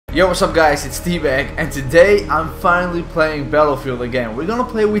Yo, what's up guys, it's TBAG and today I'm finally playing Battlefield again. We're gonna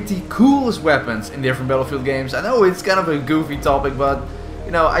play with the coolest weapons in different Battlefield games. I know it's kind of a goofy topic, but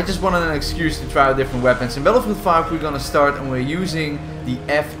you know, I just wanted an excuse to try out different weapons. In Battlefield 5 we're gonna start and we're using the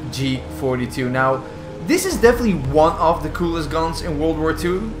FG42. Now, this is definitely one of the coolest guns in World War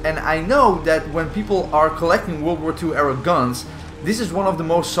II, and I know that when people are collecting World War II era guns, this is one of the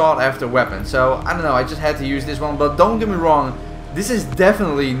most sought after weapons. So, I don't know, I just had to use this one, but don't get me wrong, this is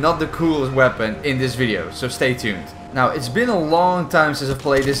definitely not the coolest weapon in this video, so stay tuned. Now, it's been a long time since I've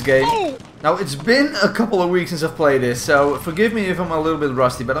played this game. Now, it's been a couple of weeks since I've played this, so forgive me if I'm a little bit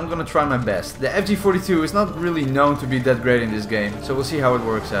rusty, but I'm gonna try my best. The FG42 is not really known to be that great in this game, so we'll see how it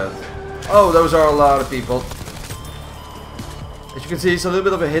works out. Oh, those are a lot of people. As you can see, it's a little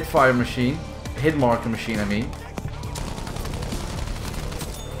bit of a hit-fire machine. A hit-marker machine, I mean.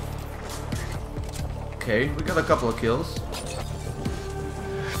 Okay, we got a couple of kills.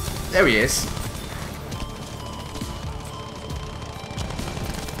 There he is.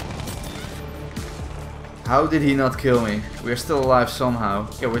 How did he not kill me? We're still alive somehow.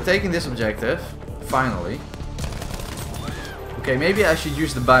 Okay, we're taking this objective. Finally. Okay, maybe I should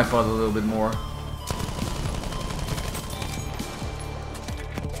use the bipod a little bit more.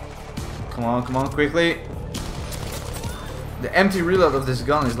 Come on, quickly. The empty reload of this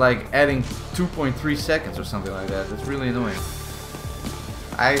gun is like adding 2.3 seconds or something like that. That's really annoying.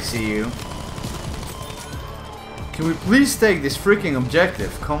 I see you. Can we please take this freaking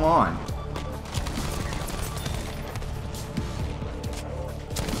objective? Come on.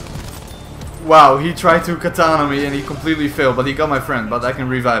 Wow, he tried to katana me and he completely failed, but he got my friend, but I can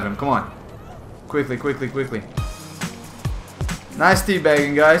revive him. Come on. Quickly. Nice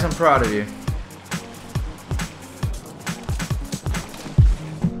teabagging, guys. I'm proud of you.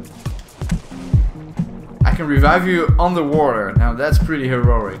 I can revive you underwater. Now that's pretty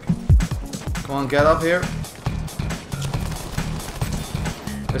heroic. Come on, get up here.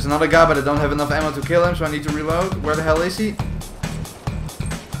 There's another guy, but I don't have enough ammo to kill him, so I need to reload. Where the hell is he?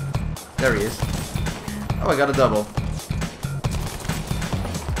 There he is. Oh, I got a double.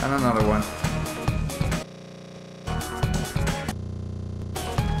 And another one.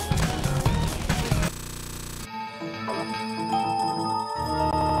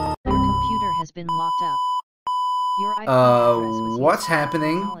 Your computer has been locked up. What's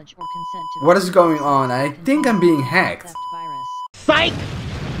happening? What is going on? I think I'm being hacked. Psych!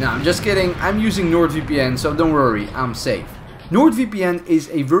 No, I'm just kidding. I'm using NordVPN, so don't worry, I'm safe. NordVPN is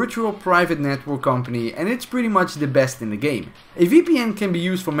a virtual private network company and it's pretty much the best in the game. A VPN can be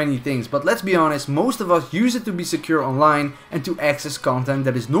used for many things, but let's be honest, most of us use it to be secure online and to access content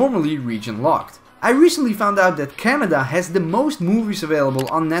that is normally region locked. I recently found out that Canada has the most movies available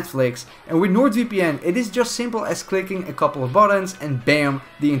on Netflix, and with NordVPN it is just simple as clicking a couple of buttons and bam,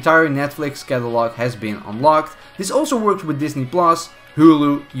 the entire Netflix catalog has been unlocked. This also works with Disney+,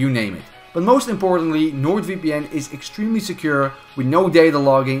 Hulu, you name it. But most importantly, NordVPN is extremely secure with no data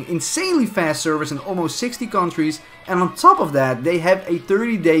logging, insanely fast service in almost 60 countries, and on top of that they have a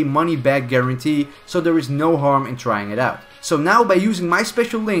 30-day money-back guarantee, so there is no harm in trying it out. So now by using my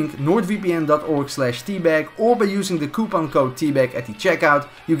special link nordvpn.org/tbag or by using the coupon code TBAG at the checkout,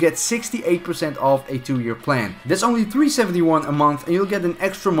 you get 68% off a 2-year plan. That's only $3.71 a month and you'll get an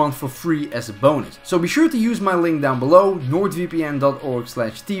extra month for free as a bonus. So be sure to use my link down below,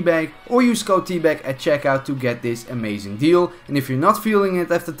 nordvpn.org/tbag, or use code TBAG at checkout to get this amazing deal. And if you're not feeling it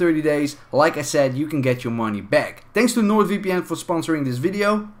after 30 days, like I said, you can get your money back. Thanks to NordVPN for sponsoring this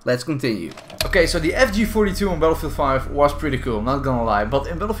video. Let's continue. Okay, so the FG42 on Battlefield 5 was pretty cool, not gonna lie, but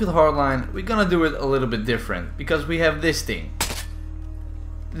in Battlefield Hardline we're gonna do it a little bit different because we have this thing.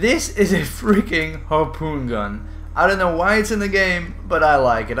 This is a freaking harpoon gun. I don't know why it's in the game, but I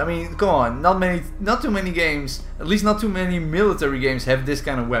like it. I mean, come on, not too many games, at least not too many military games have this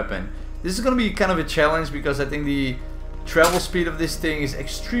kind of weapon. This is gonna be kind of a challenge because I think the travel speed of this thing is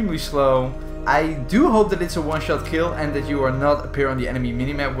extremely slow. I do hope that it's a one-shot kill and that you are not appear on the enemy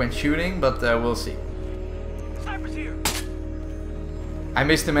minimap when shooting, but we'll see. I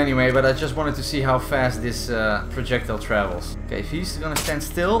missed him anyway, but I just wanted to see how fast this projectile travels. Okay, if he's gonna stand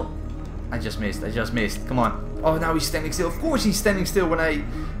still... I just missed. Come on. Oh, now he's standing still. Of course he's standing still when I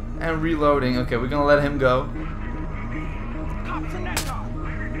am reloading. Okay, we're gonna let him go.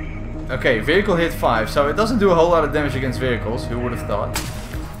 Okay, vehicle hit 5, so it doesn't do a whole lot of damage against vehicles. Who would have thought?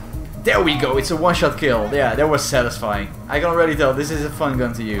 There we go, it's a one-shot kill. Yeah, that was satisfying. I can already tell this is a fun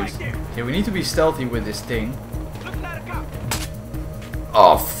gun to use. Okay, we need to be stealthy with this thing.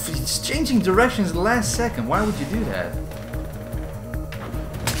 Oh, it's changing directions at the last second. Why would you do that?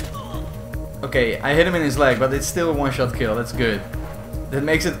 Okay, I hit him in his leg, but it's still a one-shot kill. That's good. That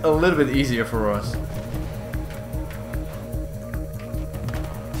makes it a little bit easier for us.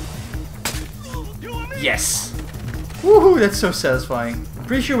 Yes! Woohoo, that's so satisfying. I'm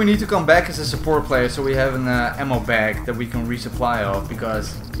pretty sure we need to come back as a support player so we have an ammo bag that we can resupply of,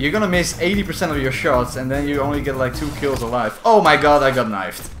 because you're gonna miss 80% of your shots and then you only get like 2 kills alive. Oh my god, I got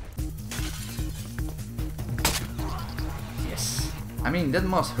knifed. Yes. I mean, that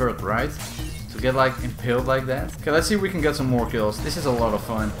must hurt, right? To get like impaled like that. Okay, let's see if we can get some more kills. This is a lot of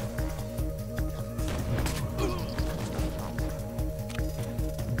fun.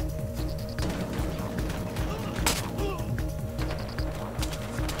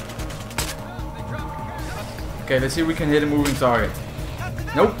 Okay, let's see if we can hit a moving target.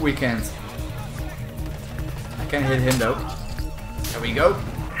 Nope, we can't. I can hit him though. There we go.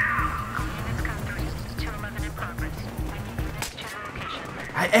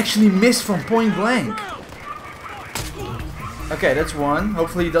 I actually missed from point blank. Okay, that's one.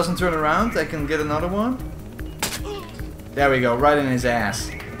 Hopefully he doesn't turn around. I can get another one. There we go, right in his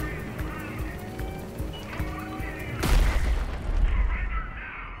ass.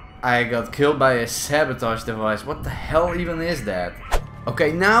 I got killed by a sabotage device. What the hell even is that?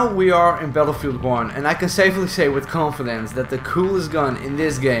 Okay, now we are in Battlefield 1 and I can safely say with confidence that the coolest gun in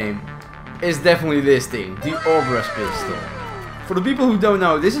this game is definitely this thing, the Obras pistol. For the people who don't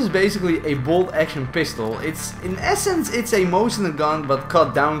know, this is basically a bolt action pistol. It's, in essence, it's a motion gun but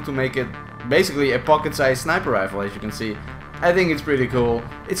cut down to make it basically a pocket-sized sniper rifle, as you can see. I think it's pretty cool.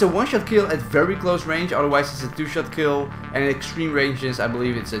 It's a one-shot kill at very close range, otherwise it's a two-shot kill, and at extreme ranges I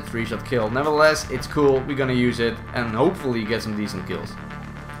believe it's a three-shot kill. Nevertheless, it's cool, we're gonna use it, and hopefully get some decent kills.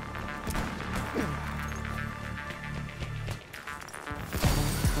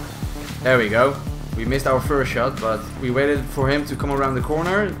 There we go. We missed our first shot, but we waited for him to come around the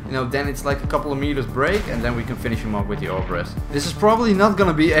corner. You know, then it's like a couple of meters break, and then we can finish him up with the Obras. This is probably not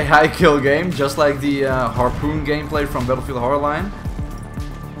gonna be a high kill game, just like the Harpoon gameplay from Battlefield Hardline.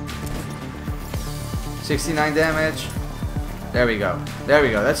 69 damage. There we go. There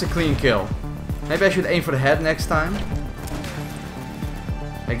we go. That's a clean kill. Maybe I should aim for the head next time.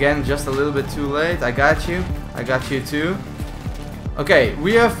 Again, just a little bit too late. I got you. I got you too. Okay,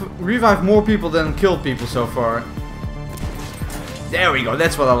 we have revived more people than killed people so far. There we go,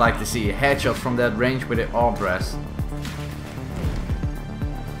 that's what I like to see. A headshot from that range with the Obras.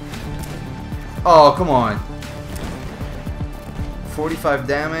 Oh, come on. 45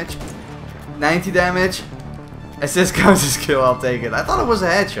 damage. 90 damage. Assist counts as kill, I'll take it. I thought it was a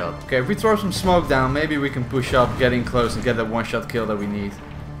headshot. Okay, if we throw some smoke down, maybe we can push up, get in close and get that one-shot kill that we need.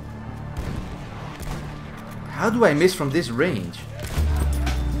 How do I miss from this range?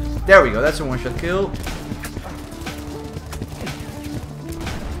 There we go, that's a one-shot kill.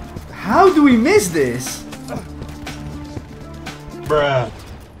 How do we miss this? Bruh.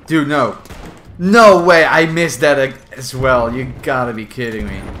 Dude, no. No way, I missed that as well. You gotta be kidding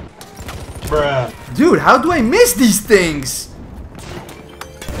me. Bruh. Dude, how do I miss these things?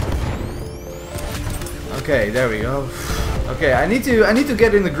 Okay, there we go. Okay, I need to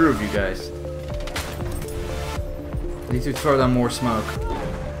get in the groove, you guys. I need to throw down more smoke.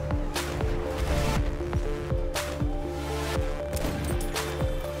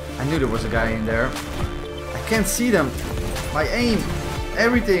 I knew there was a guy in there. I can't see them. My aim,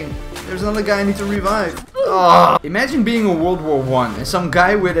 everything. There's another guy I need to revive. Oh. Imagine being in World War I and some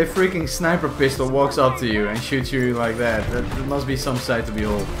guy with a freaking sniper pistol walks up to you and shoots you like that. That must be some sight to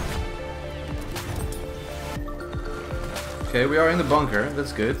behold. Okay, we are in the bunker.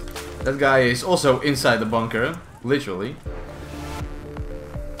 That's good. That guy is also inside the bunker. Literally.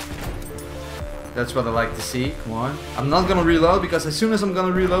 That's what I like to see. Come on. I'm not gonna reload because as soon as I'm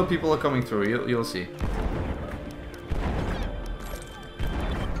gonna reload, people are coming through. You'll see.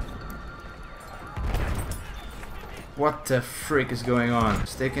 What the frick is going on?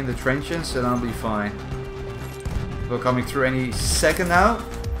 Stick in the trenches and I'll be fine. We're coming through any second now.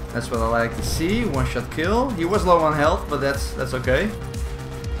 That's what I like to see. One shot kill. He was low on health, but that's okay.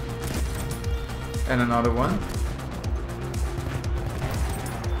 And another one.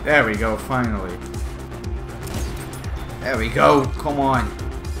 There we go, finally. There we go, come on.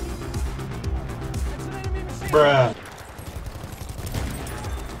 Bruh.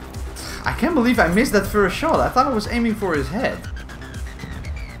 I can't believe I missed that first shot. I thought I was aiming for his head.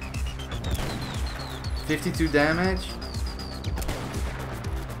 52 damage.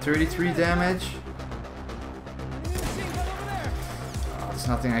 33 damage. Oh, there's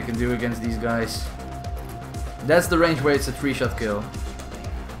nothing I can do against these guys. That's the range where it's a 3-shot kill.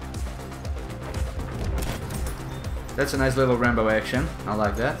 That's a nice little Rambo action. I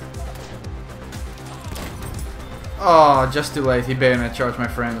like that. Oh, just too late. He bayonet charged my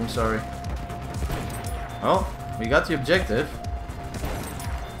friend. I'm sorry. Well, we got the objective.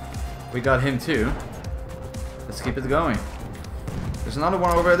 We got him too. Let's keep it going. There's another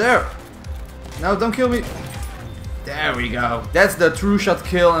one over there. No, don't kill me. There we go. That's the true shot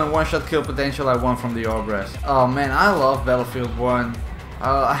kill and one shot kill potential I want from the Orbres. Oh man, I love Battlefield 1.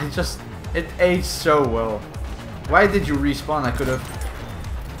 It aged so well. Why did you respawn? I could have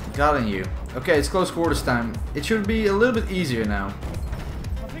gotten you. Okay, it's close quarters time. It should be a little bit easier now.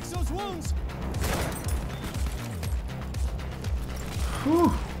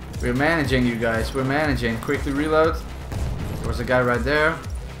 Whew. We're managing, you guys. We're managing. Quickly reload. There was a guy right there.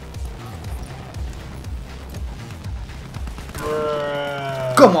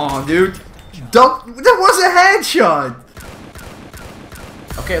 Come on, dude. That was a headshot.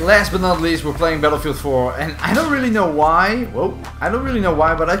 Okay, last but not least, we're playing Battlefield 4, and I don't really know why. Whoa, I don't really know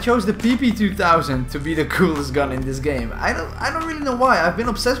why, but I chose the PP2000 to be the coolest gun in this game. I don't really know why. I've been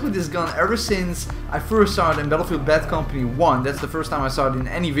obsessed with this gun ever since I first saw it in Battlefield Bad Company 1. That's the first time I saw it in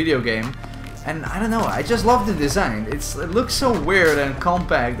any video game. And I don't know, I just love the design. It looks so weird and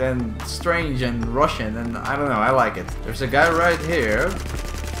compact and strange and Russian, and I don't know, I like it. There's a guy right here.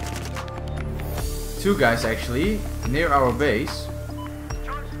 Two guys actually, near our base.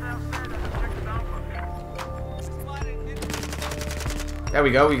 There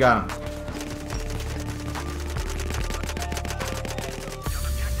we go, we got him.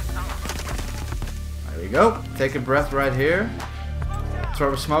 There we go. Take a breath right here.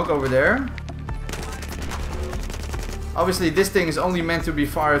 Throw a smoke over there. Obviously this thing is only meant to be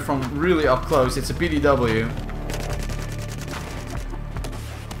fired from really up close. It's a PDW.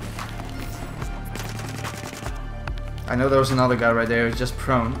 I know there was another guy right there who's just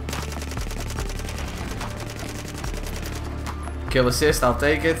prone. Kill assist, I'll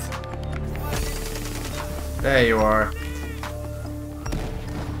take it. There you are.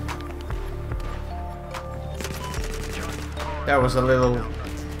 That was a little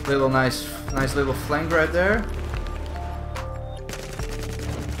nice little flank right there.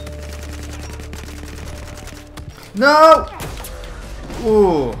 No!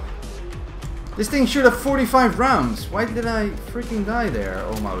 Ooh. This thing should have 45 rounds. Why did I freaking die there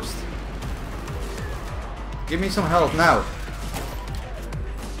almost? Give me some help now.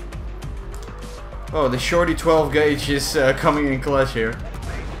 Oh, the shorty 12 gauge is coming in clutch here.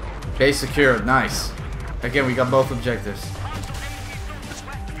 Base secured, nice. Again, we got both objectives.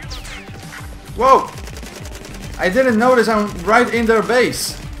 Whoa! I didn't notice I'm right in their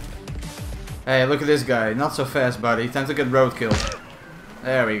base. Hey, look at this guy. Not so fast, buddy. Time to get roadkill.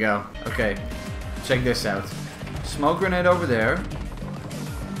 There we go. Okay. Check this out. Smoke grenade over there.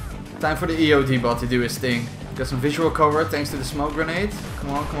 Time for the EOD bot to do his thing. Got some visual cover thanks to the smoke grenade.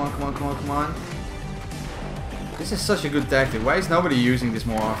 Come on, come on, come on, come on, come on. This is such a good tactic. Why is nobody using this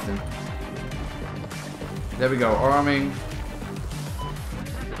more often? There we go. Arming.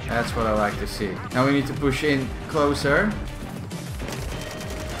 That's what I like to see. Now we need to push in closer.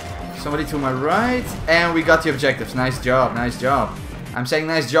 Somebody to my right. And we got the objectives. Nice job. Nice job. I'm saying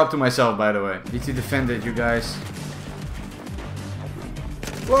nice job to myself, by the way. Need to defend it, you guys.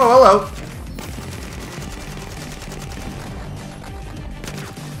 Whoa, hello.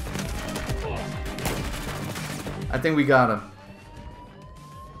 I think we got him.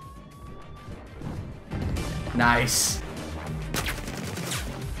 Nice.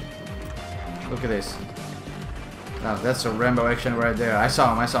 Look at this. No, that's a Rambo action right there. I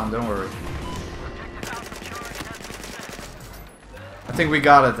saw him, don't worry. I think we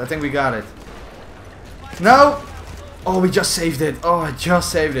got it, I think we got it. No! Oh, we just saved it. Oh, I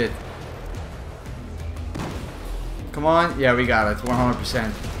just saved it. Come on. Yeah, we got it,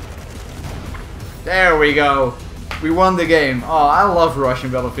 100%. There we go. We won the game. Oh, I love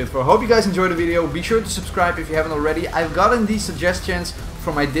Russian Battlefield 4. Hope you guys enjoyed the video. Be sure to subscribe if you haven't already. I've gotten these suggestions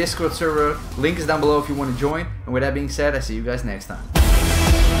from my Discord server. Link is down below if you want to join. And with that being said, I see you guys next time.